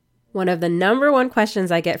One of the number one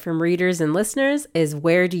questions I get from readers and listeners is,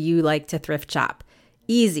 where do you like to thrift shop?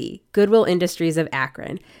 Easy. Goodwill Industries of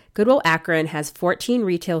Akron. Goodwill Akron has 14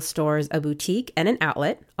 retail stores, a boutique, and an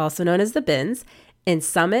outlet, also known as the Bins, in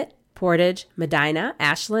Summit, Portage, Medina,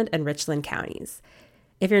 Ashland, and Richland counties.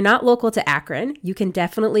 If you're not local to Akron, you can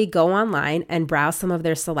definitely go online and browse some of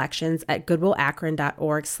their selections at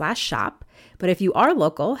goodwillakron.org/shop. But if you are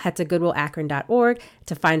local, head to goodwillakron.org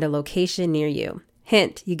to find a location near you.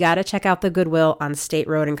 Hint, you gotta check out the Goodwill on State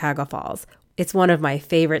Road in Cuyahoga Falls. It's one of my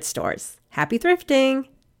favorite stores. Happy thrifting!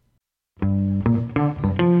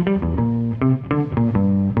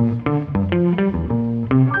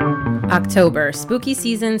 October, spooky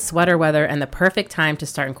season, sweater weather, and the perfect time to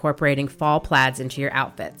start incorporating fall plaids into your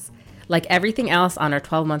outfits. Like everything else on our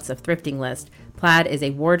 12 months of thrifting list, plaid is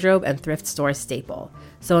a wardrobe and thrift store staple.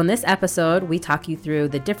 So in this episode, we talk you through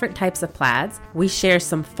the different types of plaids, we share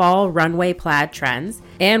some fall runway plaid trends,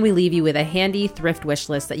 and we leave you with a handy thrift wish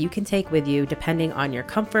list that you can take with you depending on your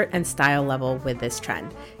comfort and style level with this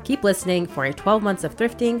trend. Keep listening for a 12 months of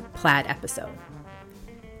thrifting plaid episode.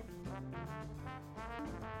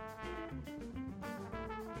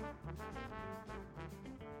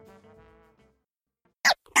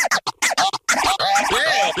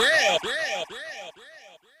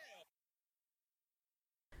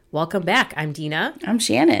 Welcome back. I'm Dina. I'm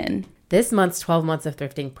Shannon. This month's 12 months of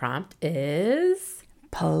thrifting prompt is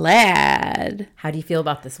plaid. How do you feel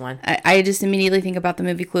about this one? I just immediately think about the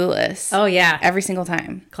movie Clueless. Oh, yeah. Every single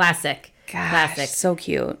time. Classic. Gosh, classic. So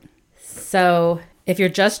cute. So if you're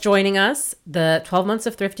just joining us, the 12 Months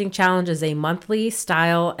of Thrifting Challenge is a monthly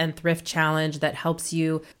style and thrift challenge that helps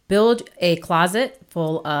you build a closet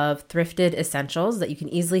full of thrifted essentials that you can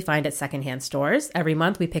easily find at secondhand stores. Every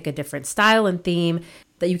month we pick a different style and theme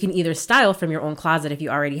that you can either style from your own closet if you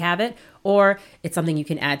already have it, or it's something you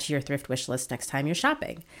can add to your thrift wish list next time you're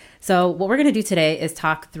shopping. So what we're going to do today is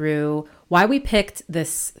talk through why we picked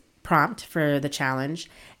this prompt for the challenge,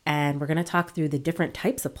 and we're going to talk through the different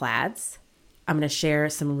types of plaids. I'm going to share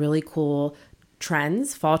some really cool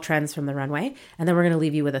trends, fall trends from the runway, and then we're going to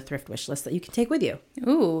leave you with a thrift wish list that you can take with you.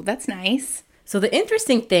 Ooh, that's nice. So the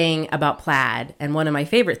interesting thing about plaid, and one of my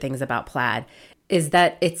favorite things about plaid, is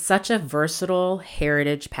that it's such a versatile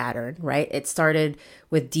heritage pattern, right? It started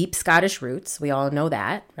with deep Scottish roots. We all know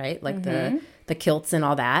that, right? Like the kilts and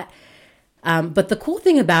all that. But the cool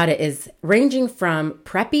thing about it is ranging from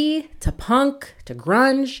preppy to punk to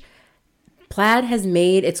grunge, plaid has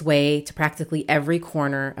made its way to practically every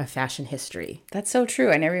corner of fashion history. That's so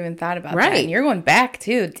true. I never even thought about that. And you're going back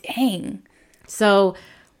too. Dang. So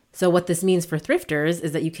what this means for thrifters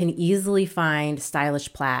is that you can easily find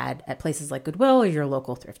stylish plaid at places like Goodwill or your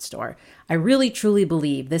local thrift store. I really, truly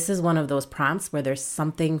believe this is one of those prompts where there's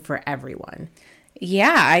something for everyone.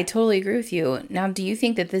 Yeah, I totally agree with you. Now, do you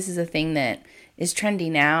think that this is a thing that is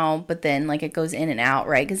trendy now, but then like it goes in and out,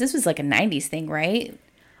 right? Because this was like a 90s thing, right?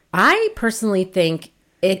 I personally think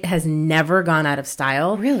it has never gone out of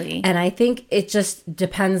style. Really? And I think it just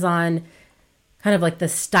depends on kind of like the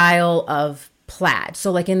style of plaid.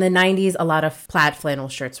 So like in the 90s, a lot of plaid flannel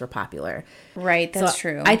shirts were popular. Right, that's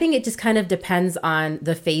true. I think it just kind of depends on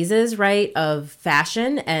the phases, right, of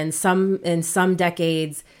fashion. And in some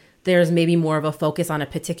decades, there's maybe more of a focus on a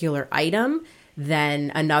particular item than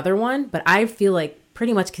another one. But I feel like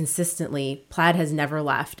pretty much consistently, plaid has never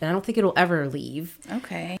left. And I don't think it'll ever leave.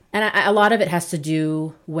 Okay. And a lot of it has to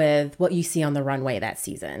do with what you see on the runway that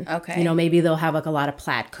season. Okay. You know, maybe they'll have like a lot of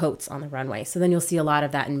plaid coats on the runway. So then you'll see a lot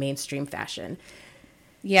of that in mainstream fashion.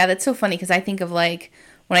 Yeah, that's so funny because I think of like,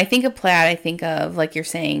 when I think of plaid, I think of, like you're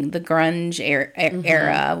saying, the grunge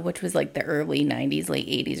era, which was like the early 90s, late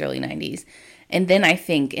 80s, early 90s. And then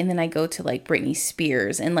I go to like Britney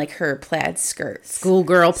Spears and like her plaid skirts.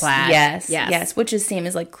 Schoolgirl plaid. Yes. Which is same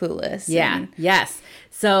as like Clueless. Yeah, yes.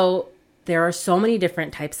 So there are so many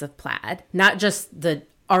different types of plaid, not just the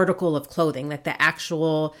article of clothing, like the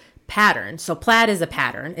actual pattern. So plaid is a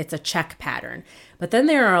pattern. It's a check pattern. But then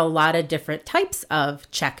there are a lot of different types of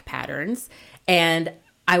check patterns. And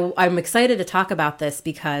I'm excited to talk about this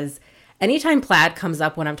because anytime plaid comes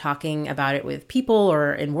up when I'm talking about it with people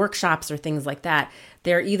or in workshops or things like that,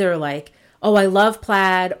 they're either like, oh, I love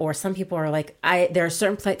plaid, or some people are like, there are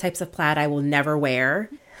certain types of plaid I will never wear.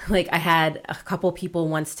 Like I had a couple people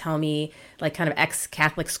once tell me, like kind of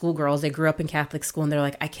ex-Catholic schoolgirls, they grew up in Catholic school, and they're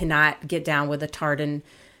like, I cannot get down with a tartan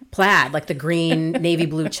plaid, like the green navy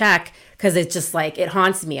blue check, because it's just like, it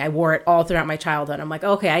haunts me. I wore it all throughout my childhood. I'm like,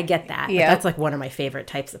 okay, I get that. Yeah. But that's like one of my favorite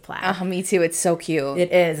types of plaid. Me too. It's so cute.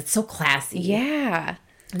 It is. It's so classy. Yeah.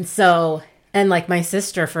 And like my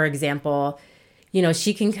sister, for example, you know,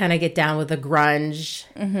 she can kind of get down with the grunge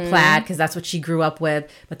plaid because that's what she grew up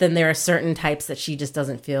with. But then there are certain types that she just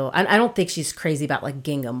doesn't feel. I don't think she's crazy about like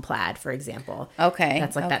gingham plaid, for example. Okay.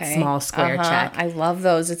 That's like that small square check. I love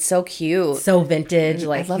those. It's so cute. So vintage.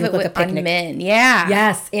 Like, I love it on men. Yeah.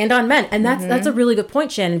 Yes. And on men. And that's a really good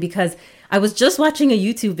point, Shannon, because I was just watching a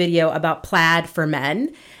YouTube video about plaid for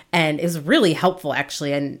men, and it was really helpful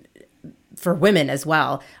actually. And for women as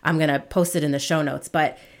well. I'm going to post it in the show notes,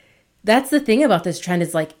 but that's the thing about this trend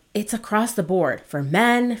is like, it's across the board for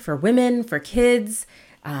men, for women, for kids.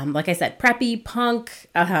 Like I said, preppy, punk,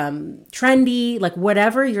 trendy, like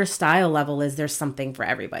whatever your style level is, there's something for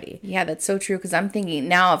everybody. Yeah, that's so true. Because I'm thinking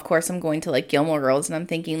now, of course, I'm going to like Gilmore Girls, and I'm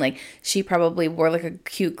thinking like she probably wore like a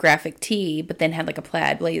cute graphic tee, but then had like a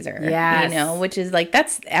plaid blazer. Yes. You know, which is like,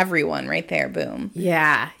 that's everyone right there. Boom.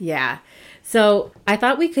 Yeah, yeah. So I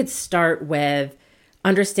thought we could start with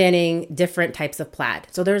understanding different types of plaid.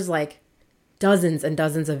 So there's like dozens and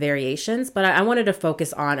dozens of variations, but I wanted to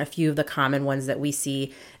focus on a few of the common ones that we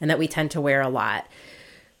see and that we tend to wear a lot.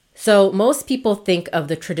 So most people think of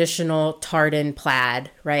the traditional tartan plaid,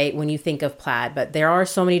 right? When you think of plaid, but there are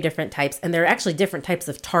so many different types, and there are actually different types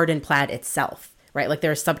of tartan plaid itself, right? Like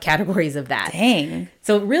there are subcategories of that. Dang.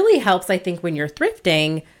 So it really helps, I think, when you're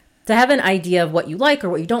thrifting to have an idea of what you like or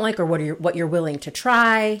what you don't like or what you're willing to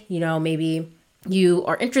try. You know, maybe you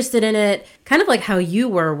are interested in it, kind of like how you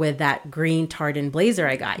were with that green tartan blazer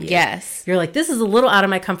I got you. Yes. You're like, this is a little out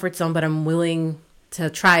of my comfort zone, but I'm willing to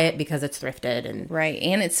try it because it's thrifted. And right.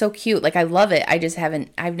 And it's so cute. Like, I love it.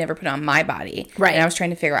 I've never put it on my body. Right. And I was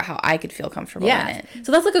trying to figure out how I could feel comfortable in it.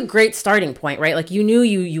 So that's like a great starting point, right? Like you knew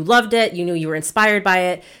you loved it. You knew you were inspired by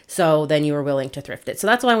it. So then you were willing to thrift it. So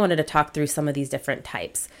that's why I wanted to talk through some of these different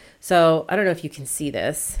types. So I don't know if you can see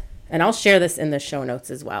this, and I'll share this in the show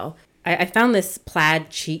notes as well. I found this plaid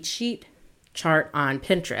cheat sheet chart on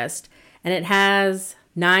Pinterest, and it has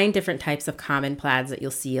 9 different types of common plaids that you'll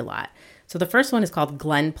see a lot. So the first one is called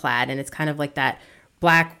Glen plaid, and it's kind of like that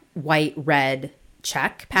black, white, red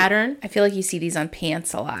check pattern. I feel like you see these on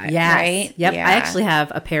pants a lot, yes. right? Yep. Yeah. I actually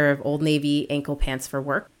have a pair of Old Navy ankle pants for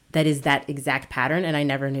work that is that exact pattern, and I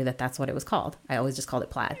never knew that that's what it was called. I always just called it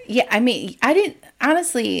plaid. Yeah, I mean, I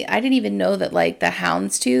didn't even know that like the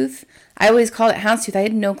houndstooth, I always called it houndstooth. I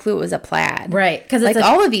had no clue it was a plaid. Right. Because like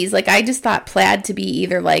all of these, like I just thought plaid to be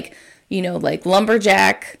either like, you know, like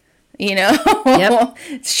lumberjack, you know, yep.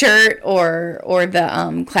 shirt or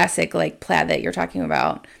the classic like plaid that you're talking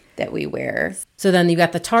about that we wear. So then you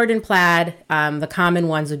got the tartan plaid. The common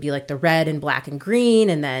ones would be like the red and black and green,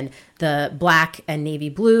 and then the black and navy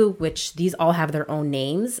blue, which these all have their own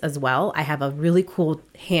names as well. I have a really cool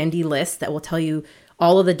handy list that will tell you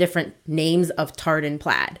all of the different names of tartan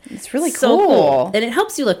plaid. It's really so cool. And it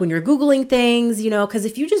helps you like when you're Googling things, you know, because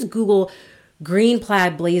if you just Google green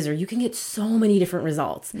plaid blazer, you can get so many different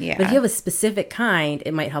results. Yeah. But if you have a specific kind,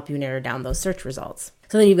 it might help you narrow down those search results.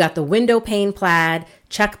 So then you've got the window pane plaid,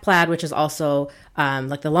 check plaid, which is also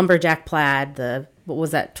like the lumberjack plaid, what was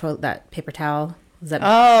that paper towel? Was that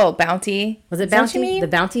Bounty? Was it Bounty? The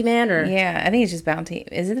Bounty Man? Or yeah, I think it's just Bounty.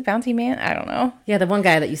 Is it the Bounty Man? I don't know. Yeah, the one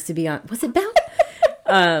guy that used to be on. Was it Bounty?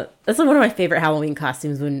 That's one of my favorite Halloween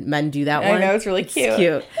costumes when men do that one. I know, it's really cute. It's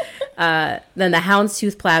cute. Then the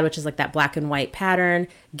houndstooth plaid, which is like that black and white pattern.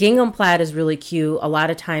 Gingham plaid is really cute. A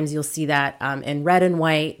lot of times you'll see that in red and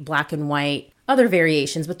white, black and white, other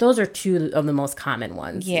variations, but those are 2 of the most common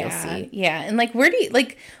ones you'll see. Yeah. And like, where do you,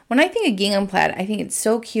 like, when I think of gingham plaid, I think it's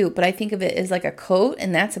so cute, but I think of it as like a coat,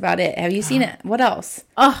 and that's about it. Have you seen it? What else?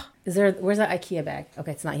 Oh, where's that IKEA bag?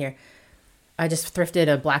 Okay, it's not here. I just thrifted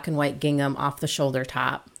a black and white gingham off the shoulder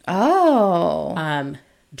top. Oh.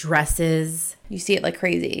 Dresses. You see it like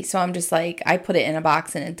crazy. So I'm just like, I put it in a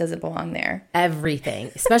box and it doesn't belong there. Everything.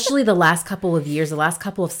 Especially the last couple of years, the last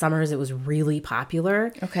couple of summers, it was really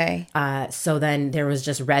popular. Okay. So then there was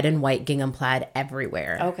just red and white gingham plaid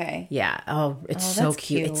everywhere. Okay. Yeah. Oh, it's so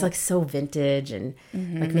cute. It's like so vintage and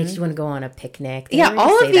like makes you want to go on a picnic. Yeah,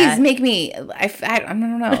 all of these make me, I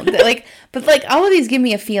don't know. like, but like all of these give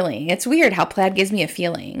me a feeling. It's weird how plaid gives me a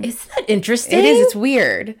feeling. Isn't that interesting? It is. It's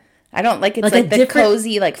weird. I don't like, it's like the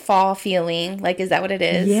cozy, like fall feeling. Like, is that what it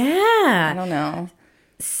is? Yeah. I don't know.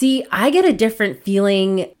 See, I get a different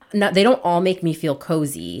feeling. No, they don't all make me feel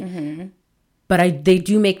cozy, but they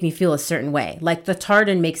do make me feel a certain way. Like the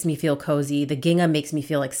tartan makes me feel cozy. The gingham makes me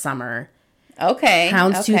feel like summer. Okay.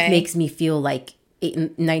 Houndstooth makes me feel like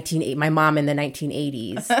my mom in the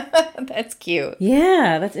 1980s. That's cute.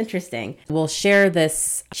 Yeah, that's interesting. We'll share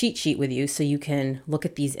this cheat sheet with you so you can look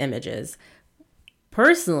at these images.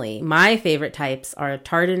 Personally, my favorite types are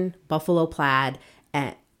tartan, buffalo plaid,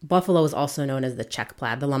 and buffalo is also known as the check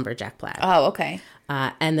plaid, the lumberjack plaid. Oh, okay.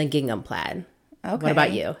 And the gingham plaid. Okay. What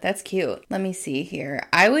about you? That's cute. Let me see here.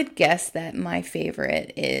 I would guess that my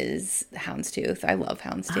favorite is houndstooth. I love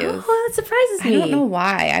houndstooth. Oh, that surprises me. I don't know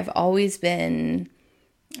why. I've always been,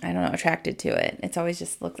 I don't know, attracted to it. It's always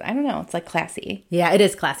just looks, I don't know, it's like classy. Yeah, it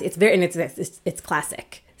is classy. It's very, and it's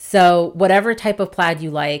classic. So whatever type of plaid you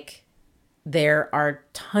like, there are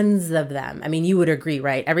tons of them. I mean, you would agree,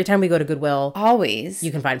 right? Every time we go to Goodwill, Always.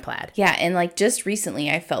 you can find plaid. Yeah, and like just recently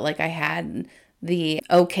I felt like I had the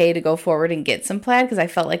okay to go forward and get some plaid because I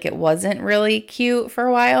felt like it wasn't really cute for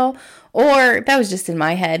a while. Or that was just in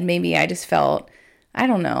my head. Maybe I just felt, I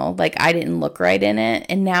don't know, like I didn't look right in it.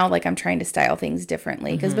 And now like I'm trying to style things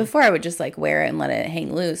differently because before I would just like wear it and let it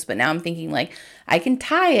hang loose. But now I'm thinking like I can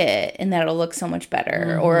tie it and that'll look so much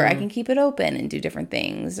better. Or I can keep it open and do different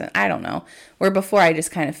things. I don't know. Where before I just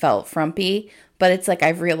kind of felt frumpy. But it's like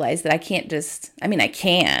I've realized that I can't just, I mean, I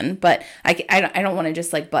can, but I don't want to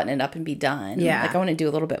just like button it up and be done. Yeah. Like I want to do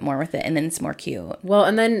a little bit more with it and then it's more cute. Well,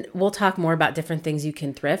 and then we'll talk more about different things you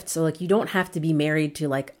can thrift. So like you don't have to be married to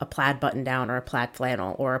like a plaid button down or a plaid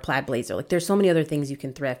flannel or a plaid blazer. Like there's so many other things you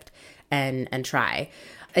can thrift and try.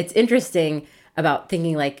 It's interesting about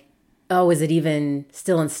thinking like, oh, is it even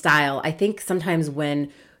still in style? I think sometimes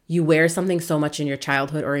when you wear something so much in your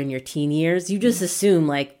childhood or in your teen years, you just assume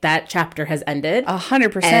like that chapter has ended.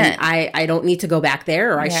 100%. And I don't need to go back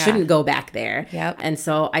there or I Yeah. shouldn't go back there. Yep. And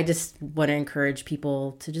so I just want to encourage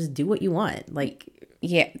people to just do what you want. Like,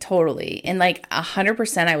 Yeah, totally. And like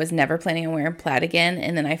 100%, I was never planning on wearing plaid again.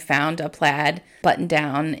 And then I found a plaid button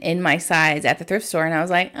down in my size at the thrift store. And I was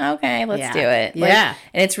like, okay, let's Yeah. do it. Like, Yeah.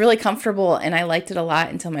 And it's really comfortable. And I liked it a lot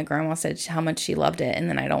until my grandma said how much she loved it. And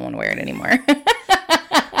then I don't want to wear it anymore.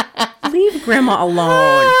 leave grandma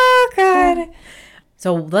alone. Oh, God.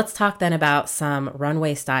 So let's talk then about some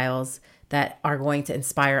runway styles that are going to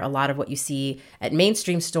inspire a lot of what you see at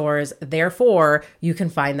mainstream stores. Therefore, you can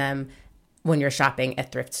find them when you're shopping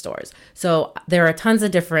at thrift stores. So there are tons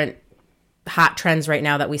of different hot trends right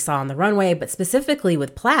now that we saw on the runway, but specifically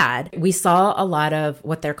with plaid, we saw a lot of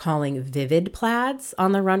what they're calling vivid plaids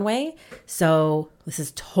on the runway. So this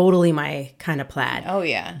is totally my kind of plaid. Oh,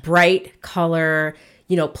 yeah. Bright color,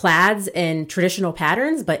 plaids in traditional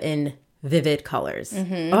patterns, but in vivid colors.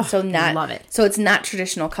 Oh, So not, love it. So it's not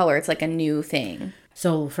traditional color. It's like a new thing.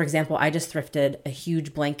 So for example, I just thrifted a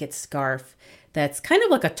huge blanket scarf that's kind of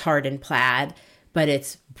like a tartan plaid, but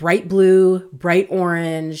it's bright blue, bright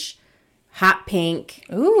orange, hot pink.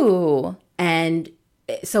 Ooh. And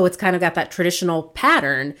so it's kind of got that traditional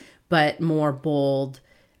pattern, but more bold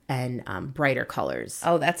and brighter colors.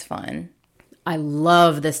 Oh, that's fun. I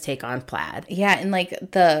love this take on plaid. Yeah, and like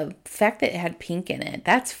the fact that it had pink in it,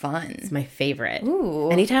 that's fun. It's my favorite. Ooh.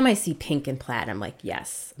 Anytime I see pink and plaid, I'm like,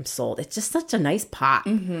 yes, I'm sold. It's just such a nice pop.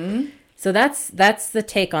 Mm-hmm. So that's the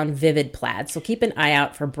take on vivid plaid. So keep an eye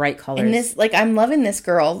out for bright colors. And this, like, I'm loving this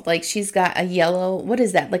girl. Like, she's got a yellow, what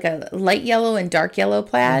is that? Like a light yellow and dark yellow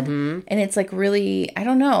plaid. Mm-hmm. And it's like really, I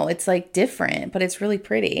don't know, it's like different, but it's really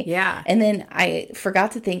pretty. Yeah. And then I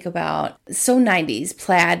forgot to think about, so 90s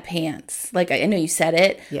plaid pants. Like, I know you said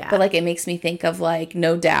it, Yeah. but like it makes me think of like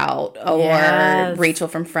No Doubt or Yes. Rachel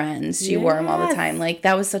from Friends. She wore them all the Yes. time. Like,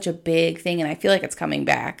 that was such a big thing. And I feel like it's coming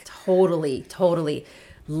back. Totally.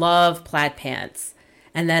 Love plaid pants.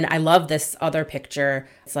 And then I love this other picture.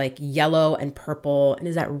 It's like yellow and purple. And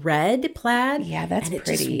is that red plaid? Yeah, that's and it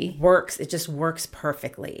pretty. Just works. It just works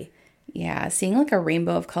perfectly. Yeah, seeing like a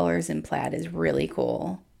rainbow of colors in plaid is really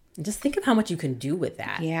cool. And just think of how much you can do with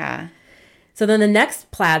that. Yeah. So then the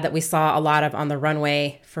next plaid that we saw a lot of on the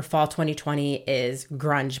runway for fall 2020 is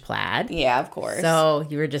grunge plaid. Yeah, of course. So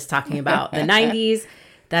you were just talking about the 90s.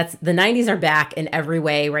 The 90s are back in every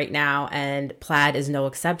way right now, and plaid is no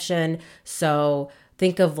exception. So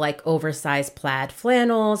think of like oversized plaid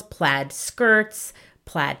flannels, plaid skirts,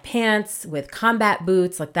 plaid pants with combat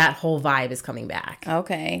boots. Like that whole vibe is coming back.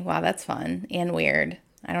 Okay. Wow, that's fun and weird.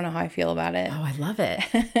 I don't know how I feel about it. Oh, I love it.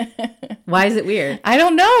 Why is it weird? I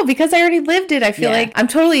don't know, because I already lived it. I feel Yeah. like I'm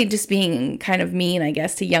totally just being kind of mean, I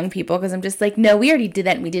guess, to young people, because I'm just like, no, we already did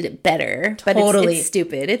that and we did it better. But Totally. it's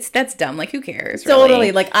stupid. That's dumb. Like, who cares? Totally.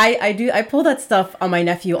 Really? Like I pull that stuff on my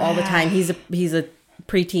nephew all the time. He's a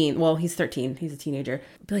preteen. Well, he's 13. He's a teenager.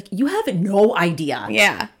 Be like, you have no idea.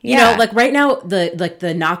 Yeah. You know, like right now, the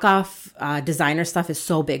knockoff designer stuff is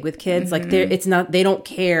so big with kids. Like they don't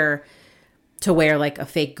care to wear like a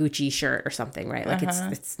fake Gucci shirt or something, right? Like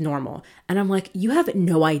it's normal. And I'm like, you have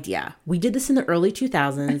no idea. We did this in the early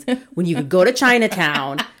 2000s when you could go to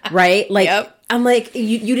Chinatown, right? Like, Yep. I'm like,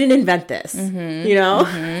 you didn't invent this, you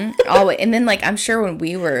know? Always. And then, like, I'm sure when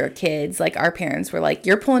we were kids, like, our parents were like,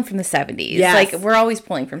 you're pulling from the 70s. Yes. Like, we're always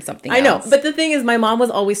pulling from something I know. else. But the thing is, my mom was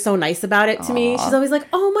always so nice about it to me. She's always like,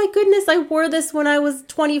 oh my goodness, I wore this when I was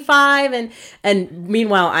 25. And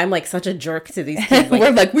meanwhile, I'm like such a jerk to these kids. Like,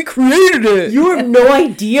 we're like, we created it. you have no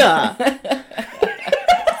idea.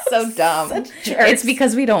 So dumb. Such jerks. It's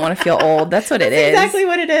because we don't want to feel old. That's what it is. Exactly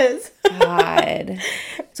what it is. God.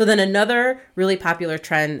 So then another really popular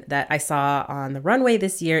trend that I saw on the runway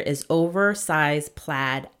this year is oversized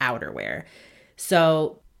plaid outerwear.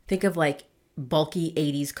 So think of like bulky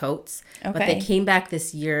 80s coats, but they came back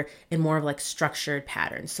this year in more of like structured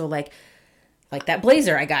patterns. So like that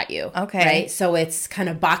blazer I got you. Okay. Right? So it's kind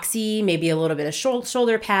of boxy, maybe a little bit of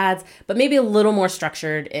shoulder pads, but maybe a little more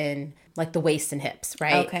structured in like the waist and hips,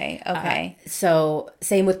 right? Okay. So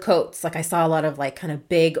same with coats. Like I saw a lot of like kind of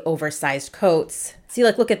big oversized coats. See,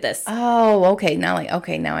 like, look at this. Oh, okay. Now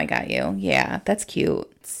I got you. Yeah, that's cute.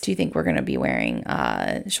 Do you think we're going to be wearing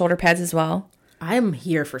shoulder pads as well? I'm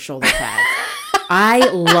here for shoulder pads. I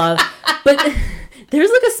love, but there's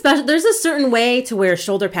a certain way to wear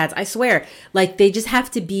shoulder pads. I swear, like they just have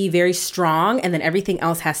to be very strong, and then everything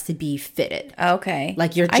else has to be fitted. Okay.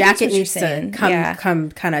 Like your jacket needs to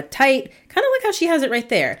come kind of tight, kind of like how she has it right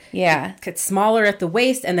there. Yeah. It's smaller at the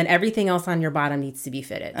waist, and then everything else on your bottom needs to be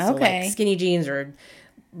fitted. So Okay. like skinny jeans or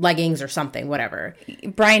leggings or something, whatever.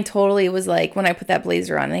 Brian totally was like, when I put that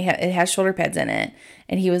blazer on, it has shoulder pads in it,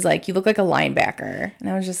 and he was like, you look like a linebacker. And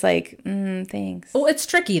I was just like, thanks. Well, it's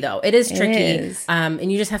tricky though. It is tricky. It is. And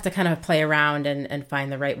you just have to kind of play around and find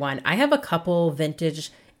the right one. I have a couple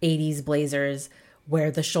vintage 80s blazers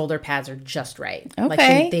where the shoulder pads are just right.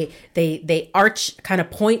 Okay. Like they arch, kind of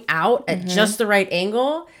point out at just the right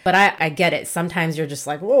angle. But I get it. Sometimes you're just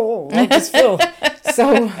like, whoa, I just feel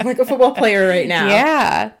so like a football player right now.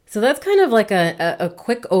 Yeah. So that's kind of like a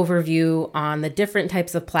quick overview on the different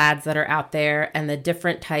types of plaids that are out there and the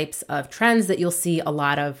different types of trends that you'll see a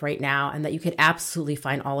lot of right now, and that you could absolutely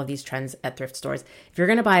find all of these trends at thrift stores. If you're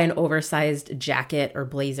going to buy an oversized jacket or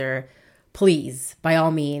blazer, please, by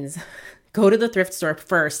all means, go to the thrift store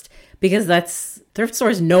first, because thrift store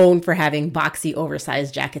is known for having boxy,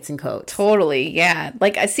 oversized jackets and coats. Totally. Yeah.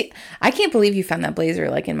 Like I can't believe you found that blazer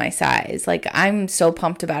like in my size. Like I'm so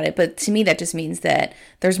pumped about it. But to me, that just means that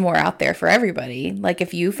there's more out there for everybody. Like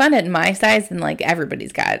if you found it in my size, then like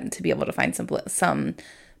everybody's got to be able to find some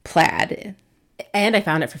plaid. And I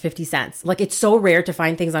found it for 50 cents. Like it's so rare to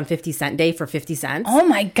find things on 50-cent day for 50 cents. Oh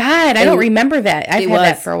my God. I don't remember that. I've had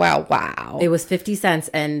that was. for a while. Wow. It was 50 cents.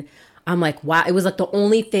 And I'm like, wow. It was like the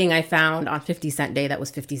only thing I found on 50-cent day that was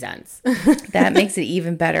 50 cents. That makes it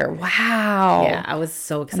even better. Wow. Yeah, I was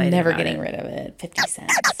so excited. I'm never about getting it. rid of it. 50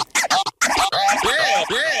 cents.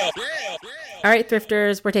 All right,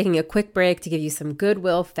 thrifters, we're taking a quick break to give you some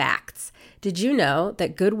Goodwill facts. Did you know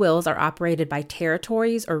that Goodwills are operated by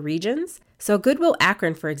territories or regions? So Goodwill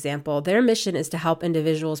Akron, for example, their mission is to help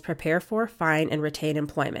individuals prepare for, find, and retain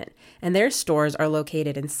employment. And their stores are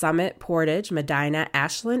located in Summit, Portage, Medina,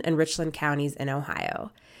 Ashland, and Richland counties in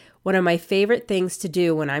Ohio. One of my favorite things to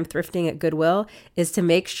do when I'm thrifting at Goodwill is to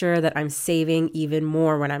make sure that I'm saving even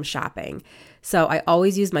more when I'm shopping. So I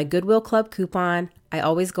always use my Goodwill Club coupon. I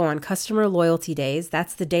always go on customer loyalty days.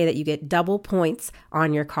 That's the day that you get double points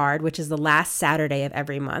on your card, which is the last Saturday of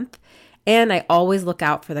every month. And I always look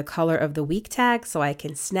out for the color of the week tag so I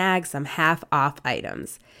can snag some half off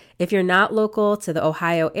items. If you're not local to the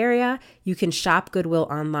Ohio area, you can shop Goodwill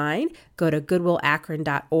online. Go to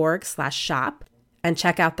goodwillakron.org/shop and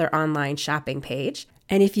check out their online shopping page.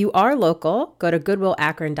 And if you are local, go to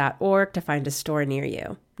goodwillakron.org to find a store near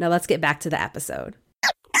you. Now let's get back to the episode.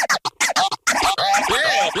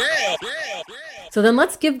 So then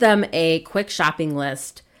let's give them a quick shopping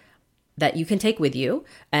list that you can take with you.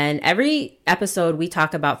 And every episode, we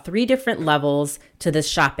talk about 3 different levels to this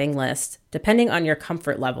shopping list, depending on your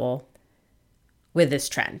comfort level with this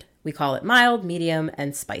trend. We call it mild, medium,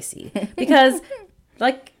 and spicy. Because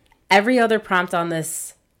like every other prompt on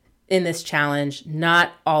this, in this challenge,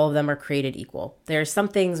 not all of them are created equal. There are some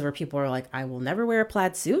things where people are like, I will never wear a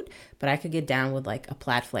plaid suit, but I could get down with like a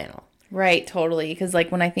plaid flannel. Right, totally. Because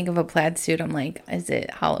like when I think of a plaid suit, I'm like, is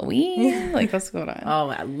it Halloween? Like what's going on? Oh,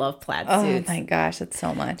 I love plaid suits. Oh my gosh, that's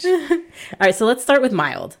so much. All right, so let's start with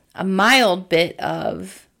mild. A mild bit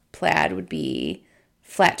of plaid would be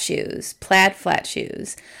flat shoes, plaid flat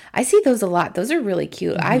shoes. I see those a lot. Those are really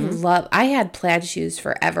cute. I had plaid shoes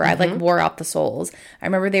forever. I like wore out the soles. I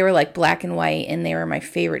remember they were like black and white and they were my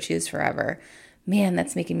favorite shoes forever. Man,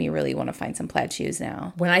 that's making me really want to find some plaid shoes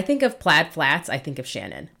now. When I think of plaid flats, I think of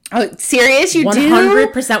Shannon. Oh, serious? You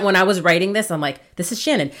 100% when I was writing this, I'm like, this is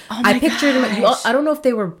Shannon. Oh my I pictured him. gosh. I don't know if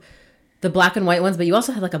they were the black and white ones, but you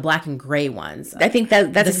also had like a black and gray ones. I think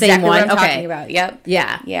that's the exactly same what one? I'm Okay. talking about. Yep.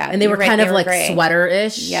 Yeah. Yeah. And they were You're right, kind they of were like gray.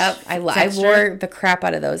 sweater-ish. Yep. I texture. wore the crap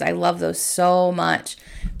out of those. I love those so much.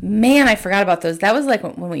 Man, I forgot about those. That was like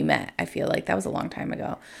when we met. I feel like that was a long time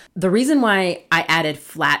ago. The reason why I added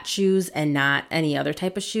flat shoes and not any other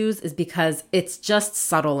type of shoes is because it's just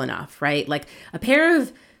subtle enough, right? Like a pair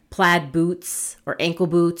of plaid boots or ankle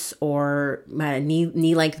boots or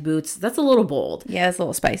knee length boots, that's a little bold. Yeah, it's a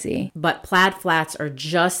little spicy. But plaid flats are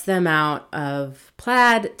just the amount of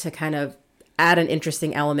plaid to kind of add an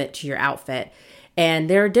interesting element to your outfit. And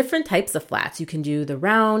there are different types of flats. You can do the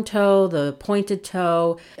round toe, the pointed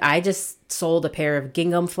toe. I just sold a pair of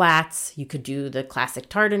gingham flats. You could do the classic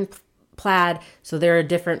tartan plaid. So there are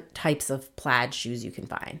different types of plaid shoes you can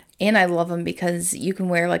find. And I love them because you can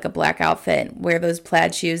wear like a black outfit, wear those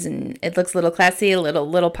plaid shoes, and it looks a little classy, a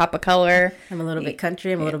little pop of color. I'm a little bit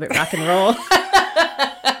country. I'm a little bit rock and roll.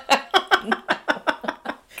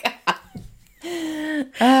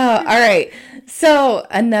 Oh, all right. So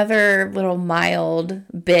another little mild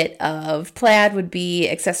bit of plaid would be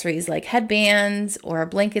accessories like headbands or a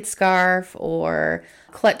blanket scarf or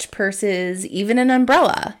clutch purses, even an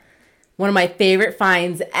umbrella. One of my favorite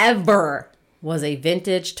finds ever was a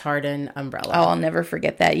vintage tartan umbrella. Oh, I'll never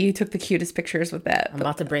forget that. You took the cutest pictures with that. I'm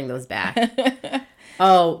about to bring those back.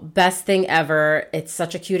 Oh, best thing ever. It's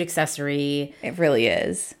such a cute accessory. It really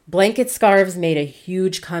is. Blanket scarves made a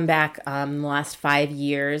huge comeback in the last 5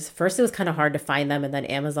 years. First, it was kind of hard to find them, and then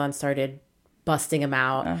Amazon started busting them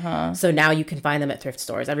out. So now you can find them at thrift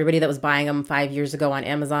stores. Everybody that was buying them 5 years ago on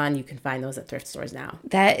Amazon, you can find those at thrift stores now.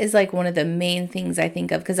 That is like one of the main things I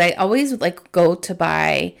think of because I always like go to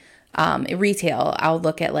buy retail. I'll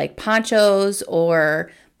look at like ponchos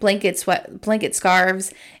or blanket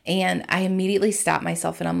scarves, and I immediately stop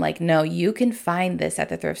myself and I'm like, no, you can find this at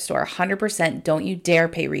the thrift store 100%. Don't you dare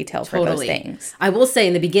pay retail for those things. I will say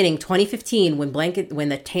in the beginning, 2015, when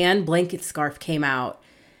the tan blanket scarf came out,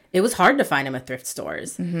 it was hard to find them at thrift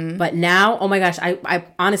stores. But now, oh my gosh, I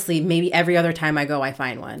honestly, maybe every other time I go, I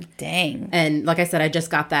find one. Dang. And like I said, I just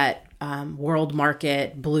got that World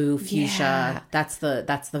Market blue fuchsia. Yeah. That's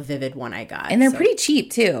the vivid one I got. And they're pretty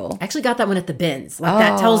cheap too. I actually got that one at the bins. Like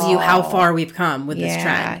that tells you how far we've come with this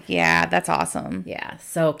trend. Yeah, that's awesome. Yeah.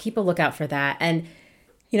 So keep a lookout for that. And,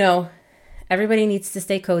 everybody needs to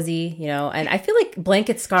stay cozy, and I feel like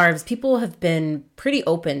blanket scarves, people have been pretty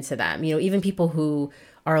open to them. Even people who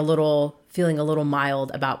are feeling a little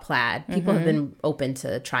mild about plaid. People have been open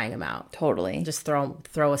to trying them out. Totally. Just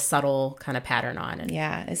throw a subtle kind of pattern on. And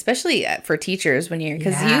yeah, especially for teachers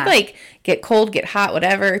because you like get cold, get hot,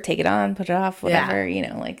 whatever, take it on, put it off, whatever,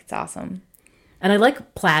 it's awesome. And I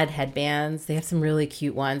like plaid headbands. They have some really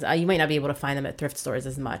cute ones. You might not be able to find them at thrift stores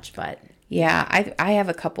as much, but... Yeah, I have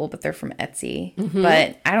a couple, but they're from Etsy.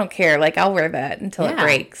 But I don't care. Like, I'll wear that until it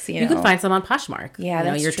breaks, You can find some on Poshmark. Yeah,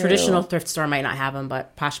 that's your true. Traditional thrift store might not have them,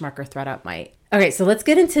 but Poshmark or ThredUp might. Okay, so let's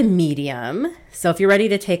get into medium. So if you're ready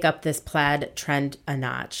to take up this plaid trend a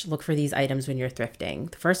notch, look for these items when you're thrifting.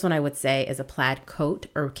 The first one I would say is a plaid coat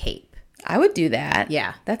or cape. I would do that.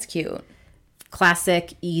 Yeah. That's cute.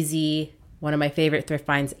 Classic, easy. One of my favorite thrift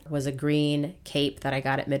finds was a green cape that I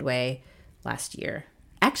got at Midway last year.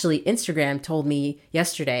 Actually, Instagram told me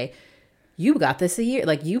yesterday, you got this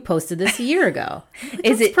you posted this a year ago.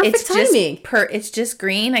 Is it perfect timing? It's just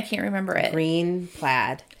green? I can't remember it. Green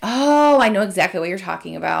plaid. Oh, I know exactly what you're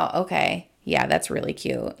talking about. Okay. Yeah, that's really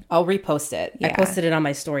cute. I'll repost it. Yeah. I posted it on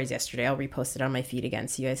my stories yesterday. I'll repost it on my feed again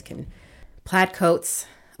so you guys can. Plaid coats.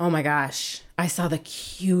 Oh my gosh. I saw the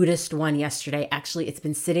cutest one yesterday. Actually, it's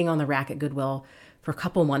been sitting on the rack at Goodwill for a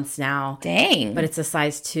couple months now. Dang. But it's a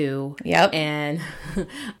size 2. Yep. And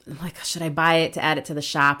I'm like, should I buy it to add it to the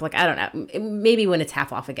shop? Like, I don't know. Maybe when it's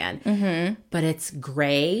half off again. But it's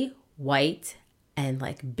gray, white, and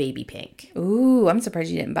like baby pink. Ooh, I'm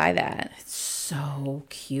surprised you didn't buy that. So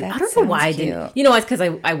cute. That I don't know why I sounds didn't. It's because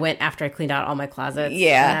I went after I cleaned out all my closets.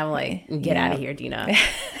 Yeah. And I'm like, get out of here, Dina.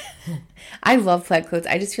 I love plaid coats.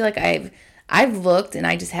 I just feel like I've looked and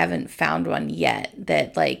I just haven't found one yet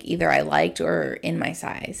that like either I liked or in my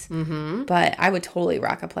size. But I would totally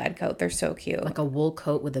rock a plaid coat. They're so cute. Like a wool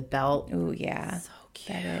coat with a belt. Ooh, yeah. So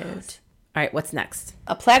cute. That is. All right, what's next?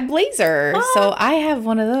 A plaid blazer. So I have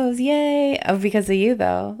one of those. Yay. Oh, because of you,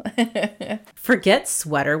 though. Forget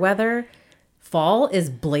sweater weather. fall is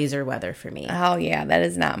blazer weather for me. Oh yeah, that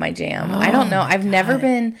is not my jam. I don't know. I've never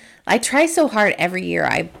been. I try so hard every year.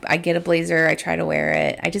 I get a blazer. I try to wear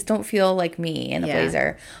it. I just don't feel like me in a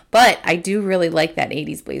blazer. But I do really like that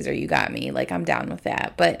 80s blazer you got me. Like I'm down with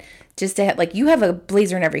that. But just to have, like, you have a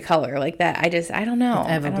blazer in every color like that. I don't know.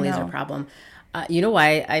 I have a blazer problem. You know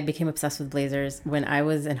why I became obsessed with blazers? When I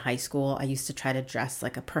was in high school, I used to try to dress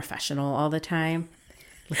like a professional all the time.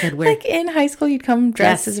 Like in high school, you'd come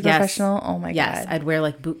dressed as a professional? Oh my God. Yes, I'd wear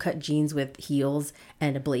like bootcut jeans with heels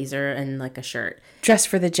and a blazer and like a shirt. Dress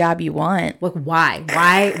for the job you want. Like why?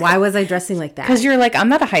 Why was I dressing like that? Because you're like, I'm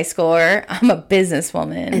not a high schooler. I'm a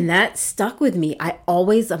businesswoman. And that stuck with me.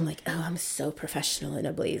 I'm like, oh, I'm so professional in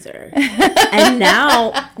a blazer. And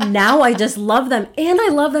now I just love them. And I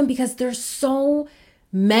love them because there's so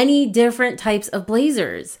many different types of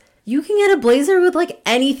blazers. You can get a blazer with like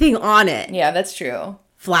anything on it. Yeah, that's true.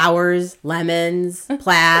 Flowers, lemons,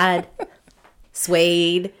 plaid,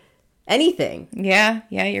 suede, anything. Yeah,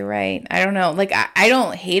 you're right. I don't know. Like, I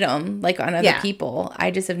don't hate them like on other people.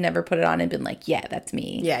 I just have never put it on and been like, yeah, that's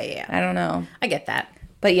me. Yeah. I don't know. I get that.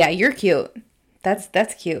 But yeah, you're cute.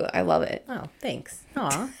 That's cute. I love it. Oh, thanks.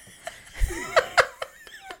 Aw.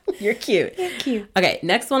 You're cute. You're cute. Okay,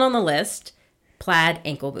 next one on the list, plaid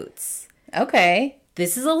ankle boots. Okay.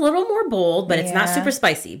 This is a little more bold, but it's not super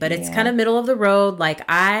spicy, but it's kind of middle of the road. Like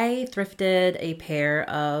I thrifted a pair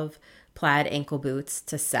of plaid ankle boots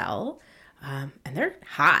to sell, and they're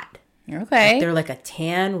hot. Okay. They're like a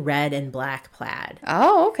tan, red, and black plaid.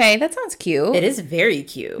 Oh, okay. That sounds cute. It is very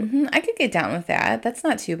cute. Mm-hmm. I could get down with that. That's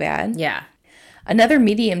not too bad. Yeah. Another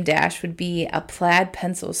medium dash would be a plaid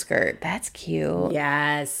pencil skirt. That's cute.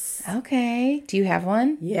 Yes. Okay. Do you have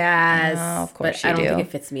one? Yes. Oh, of course but you do. I don't think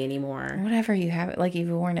it fits me anymore. Whatever, you have it. Like you've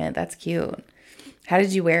worn it. That's cute. How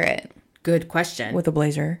did you wear it? Good question. With a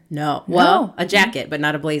blazer? No. Well, a jacket, but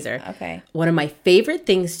not a blazer. Okay. One of my favorite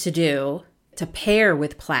things to do to pair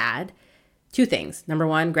with plaid, two things. Number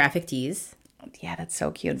one, graphic tees. Yeah, that's so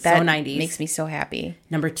cute. That 90s. Makes me so happy.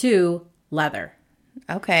 Number two, leather.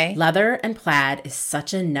 Okay. Leather and plaid is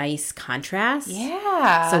such a nice contrast.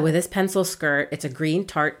 Yeah. So with this pencil skirt, it's a green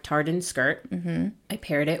tartan skirt. Mm-hmm. I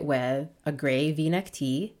paired it with a gray V-neck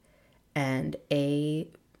tee and a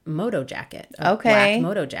moto jacket. Black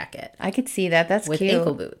moto jacket. I could see that. That's with cute. With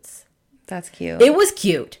ankle boots. That's cute. It was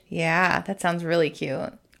cute. Yeah, that sounds really cute.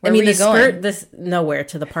 Where I mean, were you going? Skirt, nowhere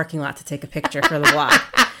to the parking lot to take a picture for the vlog.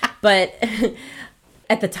 But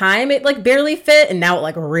at the time, it like barely fit, and now it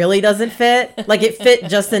like really doesn't fit. Like it fit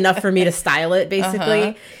just enough for me to style it,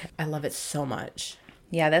 basically. I love it so much.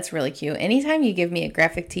 Yeah, that's really cute. Anytime you give me a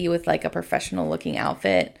graphic tee with like a professional looking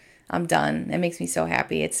outfit, I'm done. It makes me so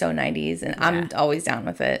happy. It's so 90s, and I'm always down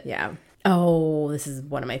with it. Yeah. Oh, this is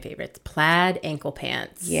one of my favorites. Plaid ankle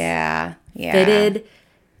pants. Yeah. Fitted,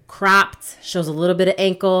 cropped, shows a little bit of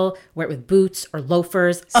ankle. Wear it with boots or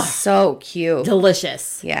loafers. Oh, so cute.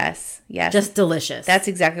 Delicious. Yes. Just delicious. That's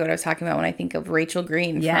exactly what I was talking about when I think of Rachel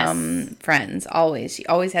Green from Friends. Always. She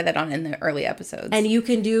always had that on in the early episodes. And you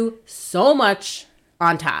can do so much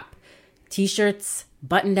on top. T-shirts,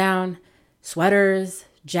 button down, sweaters,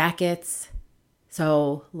 jackets.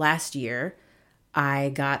 So last year, I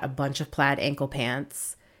got a bunch of plaid ankle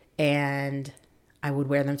pants and I would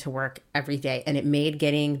wear them to work every day. And it made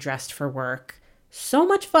getting dressed for work so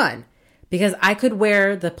much fun because I could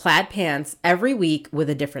wear the plaid pants every week with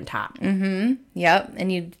a different top. Mm-hmm. Yep.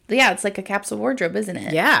 And it's like a capsule wardrobe, isn't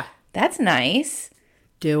it? Yeah. That's nice.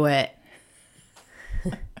 Do it.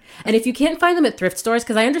 And if you can't find them at thrift stores,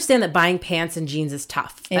 because I understand that buying pants and jeans is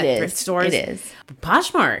tough at thrift stores. It is.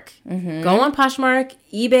 Poshmark. Mm-hmm. Go on Poshmark,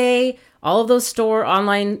 eBay, all of those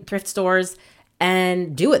online thrift stores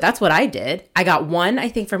and do it. That's what I did. I got one, I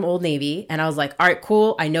think, from Old Navy. And I was like, all right,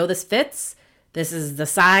 cool. I know this fits. This is the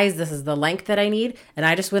size. This is the length that I need. And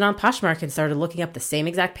I just went on Poshmark and started looking up the same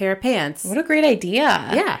exact pair of pants. What a great idea.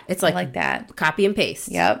 Yeah. It's like that. Copy and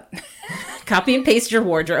paste. Yep. Copy and paste your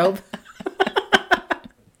wardrobe.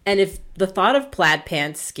 And if the thought of plaid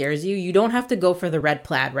pants scares you, you don't have to go for the red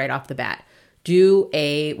plaid right off the bat. Do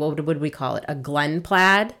what would we call it? A Glen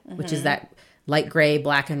plaid, which is that light gray,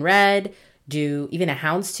 black, and red. Do even a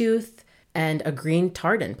houndstooth and a green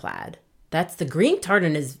tartan plaid. The green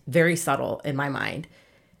tartan is very subtle in my mind.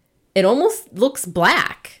 It almost looks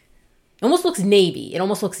black. It almost looks navy.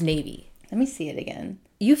 Let me see it again.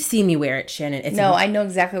 You've seen me wear it, Shannon. I know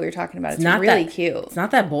exactly what you're talking about. It's really cute. It's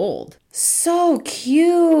not that bold. So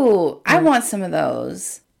cute. I want some of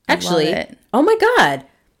those. Actually, oh my God.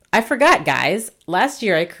 I forgot, guys. Last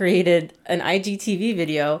year I created an IGTV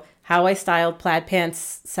video, how I styled plaid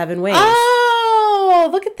pants 7 ways. Oh,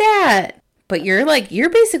 look at that. But you're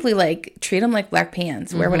basically like, treat them like black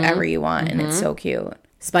pants. Wear whatever you want. And it's so cute.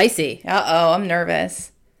 Spicy. Uh-oh, I'm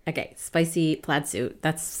nervous. Okay, spicy plaid suit.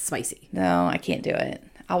 That's spicy. No, I can't do it.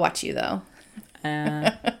 I'll watch you, though.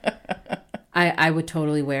 I would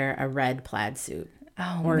totally wear a red plaid suit.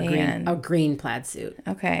 Oh, or man. a green plaid suit.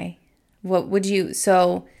 Okay. What would you...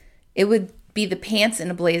 So, it would be the pants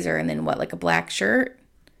and a blazer and then what, like a black shirt?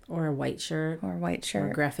 Or a white shirt. Or a white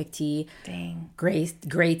shirt. Or graphic tee. Dang. Gray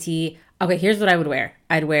tee. Okay, here's what I would wear.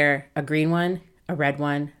 I'd wear a green one, a red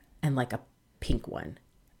one, and like a pink one.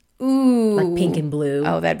 Ooh. Like pink and blue.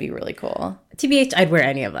 Oh, that'd be really cool. TBH, I'd wear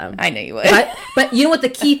any of them. I know you would. But you know what the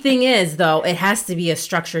key thing is, though? It has to be a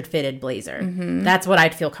structured fitted blazer. That's what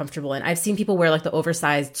I'd feel comfortable in. I've seen people wear like the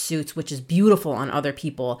oversized suits, which is beautiful on other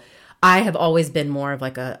people. I have always been more of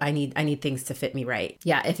like I need things to fit me right.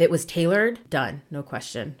 Yeah, if it was tailored, done. No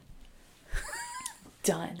question.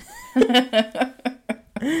 Done.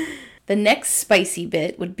 The next spicy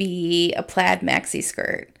bit would be a plaid maxi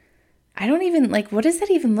skirt. I don't even, like, what does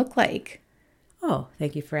that even look like? Oh,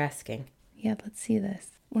 thank you for asking. Yeah, let's see this.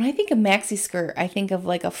 When I think of maxi skirt, I think of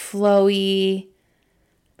like a flowy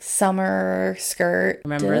summer skirt.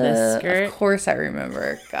 Remember this skirt? Of course I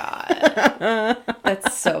remember. God.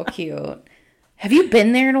 That's so cute. Have you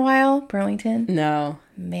been there in a while, Burlington? No.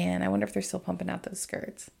 Man, I wonder if they're still pumping out those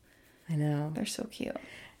skirts. I know. They're so cute.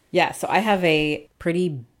 Yeah, so I have a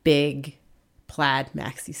pretty big plaid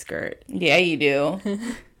maxi skirt. Yeah, you do.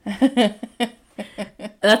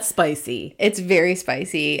 That's spicy. It's very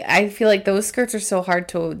spicy. I feel like those skirts are so hard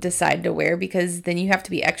to decide to wear because then you have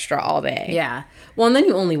to be extra all day. Yeah. Well, and then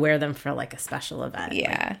you only wear them for like a special event.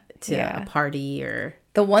 Yeah. Like to a party or...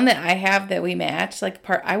 The one that I have that we match, like,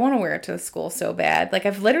 I want to wear it to school so bad. Like,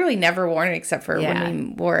 I've literally never worn it except for when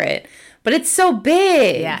we wore it. But it's so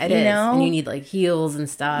big. Yeah, it is. Know? And you need, like, heels and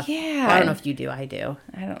stuff. Yeah. Well, I don't know if you do. I do.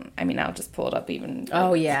 I mean, I'll just pull it up even.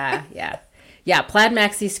 Oh, yeah. Yeah. Yeah, plaid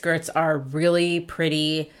maxi skirts are really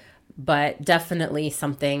pretty, but definitely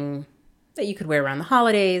something that you could wear around the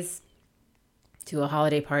holidays, to a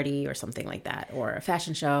holiday party or something like that, or a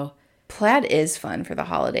fashion show. Plaid is fun for the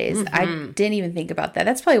holidays. I didn't even think about that.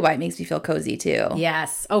 That's probably why it makes me feel cozy too.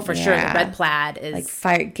 Yes. Oh, for sure. The red plaid is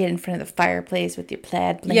like get in front of the fireplace with your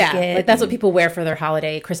plaid blanket. Yeah, like that's what people wear for their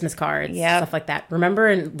holiday Christmas cards, yep. Stuff like that. Remember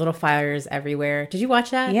in Little Fires Everywhere? Did you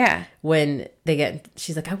watch that? Yeah. When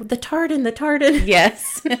she's like, the tartan.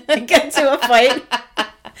 Yes. Get into a fight.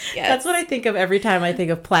 Yes. That's what I think of every time I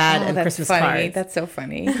think of plaid and Christmas cards. That's so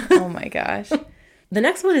funny. Oh my gosh. The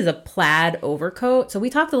next one is a plaid overcoat. So we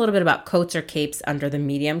talked a little bit about coats or capes under the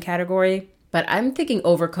medium category, but I'm thinking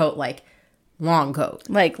overcoat like long coat.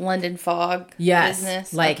 Like London fog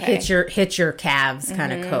business? Like hit your calves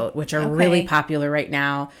kind of coat, which are really popular right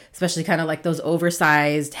now, especially kind of like those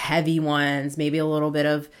oversized, heavy ones, maybe a little bit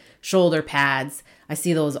of shoulder pads. I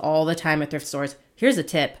see those all the time at thrift stores. Here's a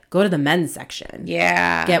tip. Go to the men's section.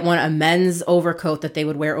 Yeah. Get a men's overcoat that they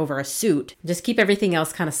would wear over a suit. Just keep everything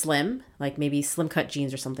else kind of slim, like maybe slim cut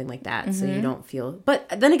jeans or something like that, so you don't feel... But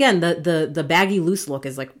then again, the baggy loose look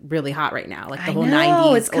is like really hot right now. Like the whole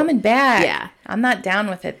 90s. It's coming back. Yeah. I'm not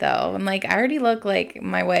down with it though. I'm like, I already look like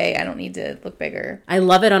my way. I don't need to look bigger. I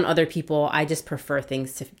love it on other people. I just prefer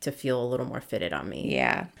things to feel a little more fitted on me.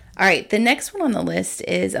 Yeah. All right, the next one on the list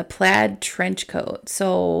is a plaid trench coat.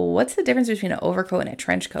 So what's the difference between an overcoat and a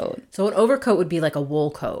trench coat? So an overcoat would be like a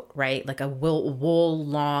wool coat, right? Like a wool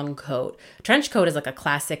long coat. Trench coat is like a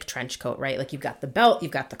classic trench coat, right? Like you've got the belt,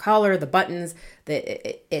 you've got the collar, the buttons.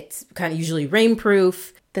 It's kind of usually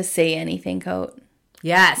rainproof. The say anything coat?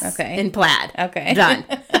 Yes. Okay. In plaid. Okay. Done.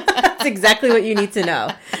 That's exactly what you need to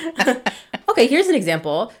know. Okay, here's an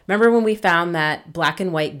example. Remember when we found that black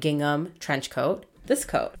and white gingham trench coat? This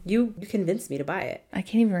coat. You convinced me to buy it. I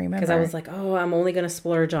can't even remember. Because I was like, oh, I'm only going to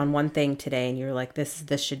splurge on one thing today. And you were like, this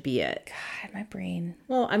should be it. God, my brain.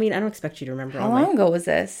 Well, I mean, I don't expect you to remember. How long ago was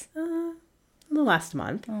this? The last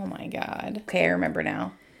month. Oh my God. Okay, I remember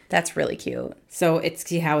now. That's really cute. So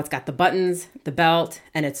see how it's got the buttons, the belt,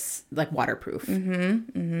 and it's like waterproof.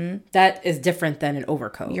 That is different than an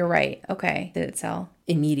overcoat. You're right. Okay. Did it sell?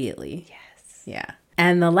 Immediately. Yes. Yeah.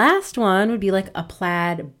 And the last one would be like a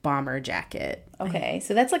plaid bomber jacket. Okay,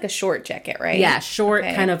 so that's like a short jacket, right? Yeah, short,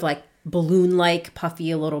 kind of like balloon-like, puffy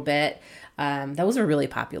a little bit. Those were really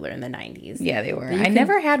popular in the 90s. Yeah, they were. I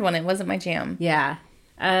never had one. It wasn't my jam. Yeah.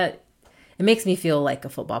 It makes me feel like a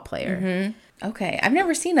football player. Okay, I've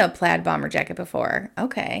never seen a plaid bomber jacket before.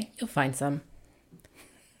 Okay. You'll find some.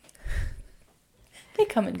 They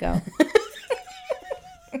come and go.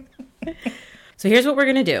 So here's what we're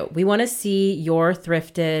going to do. We want to see your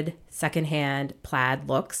thrifted secondhand plaid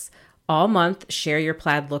looks all month, share your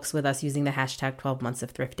plaid looks with us using the hashtag 12 months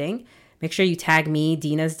of thrifting. Make sure you tag me,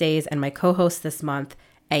 Dina's Days, and my co-host this month,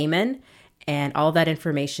 Eamon. And all that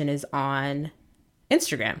information is on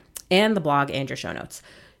Instagram and the blog and your show notes.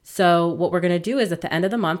 So what we're going to do is at the end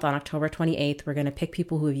of the month on October 28th, we're going to pick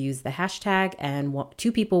people who have used the hashtag, and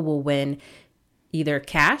 2 people will win either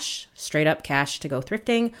cash, straight up cash to go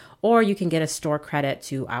thrifting, or you can get a store credit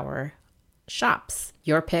to our shops.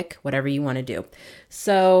 Your pick, whatever you want to do.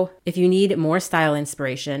 So if you need more style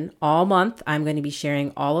inspiration, all month I'm going to be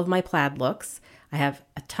sharing all of my plaid looks. I have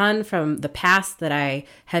a ton from the past that I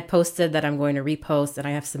had posted that I'm going to repost, and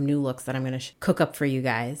I have some new looks that I'm going to cook up for you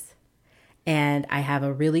guys. And I have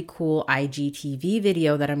a really cool IGTV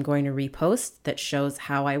video that I'm going to repost that shows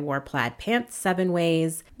how I wore plaid pants 7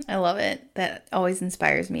 ways. I love it. That always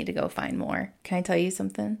inspires me to go find more. Can I tell you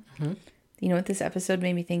something? Mm-hmm. You know what this episode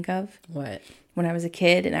made me think of? What? When I was a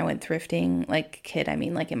kid and I went thrifting, I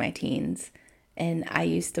mean like in my teens, and I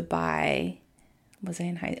used to buy,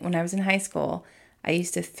 when I was in high school, I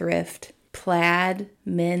used to thrift plaid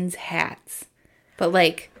men's hats. But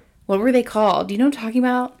what were they called? Do you know what I'm talking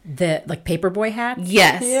about? The paperboy hats?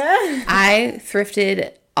 Yes. Yeah. I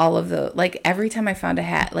thrifted all of the, every time I found a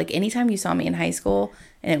hat, anytime you saw me in high school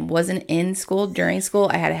and it wasn't in school, during school,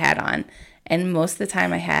 I had a hat on. And most of the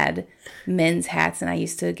time I had men's hats, and I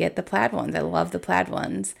used to get the plaid ones. I love the plaid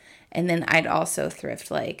ones. And then I'd also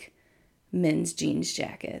thrift men's jeans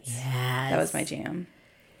jackets. Yes. That was my jam.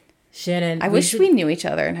 Shannon, I wish we knew each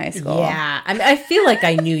other in high school. Yeah. I feel like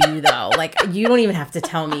I knew you though. You don't even have to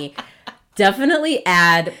tell me. Definitely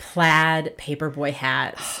add plaid paperboy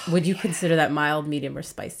hats. Would you consider that mild, medium, or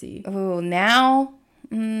spicy? Oh, now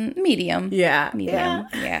medium. Yeah. Medium.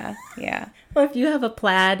 Yeah. Well, if you have a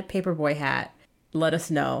plaid paperboy hat, let us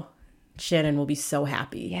know. Shannon will be so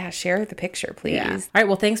happy. Yeah, share the picture, please. Yeah. All right,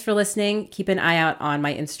 well, thanks for listening. Keep an eye out on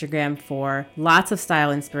my Instagram for lots of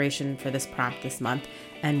style inspiration for this prompt this month.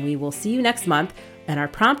 And we will see you next month. And our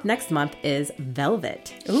prompt next month is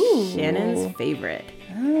velvet. Ooh. Shannon's favorite.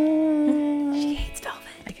 She hates velvet.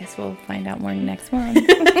 I guess we'll find out more next month.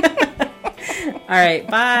 All right,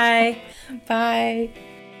 bye. Bye.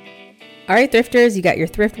 All right, thrifters, you got your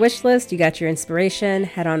thrift wish list, you got your inspiration.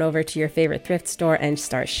 Head on over to your favorite thrift store and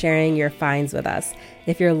start sharing your finds with us.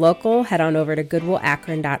 If you're local, head on over to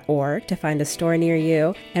goodwillakron.org to find a store near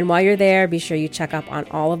you. And while you're there, be sure you check up on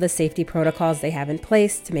all of the safety protocols they have in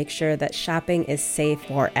place to make sure that shopping is safe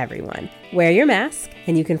for everyone. Wear your mask,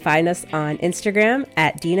 and you can find us on Instagram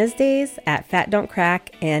at Dina's Days, at Fat Don't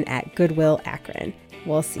Crack, and at Goodwill Akron.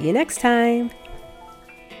 We'll see you next time.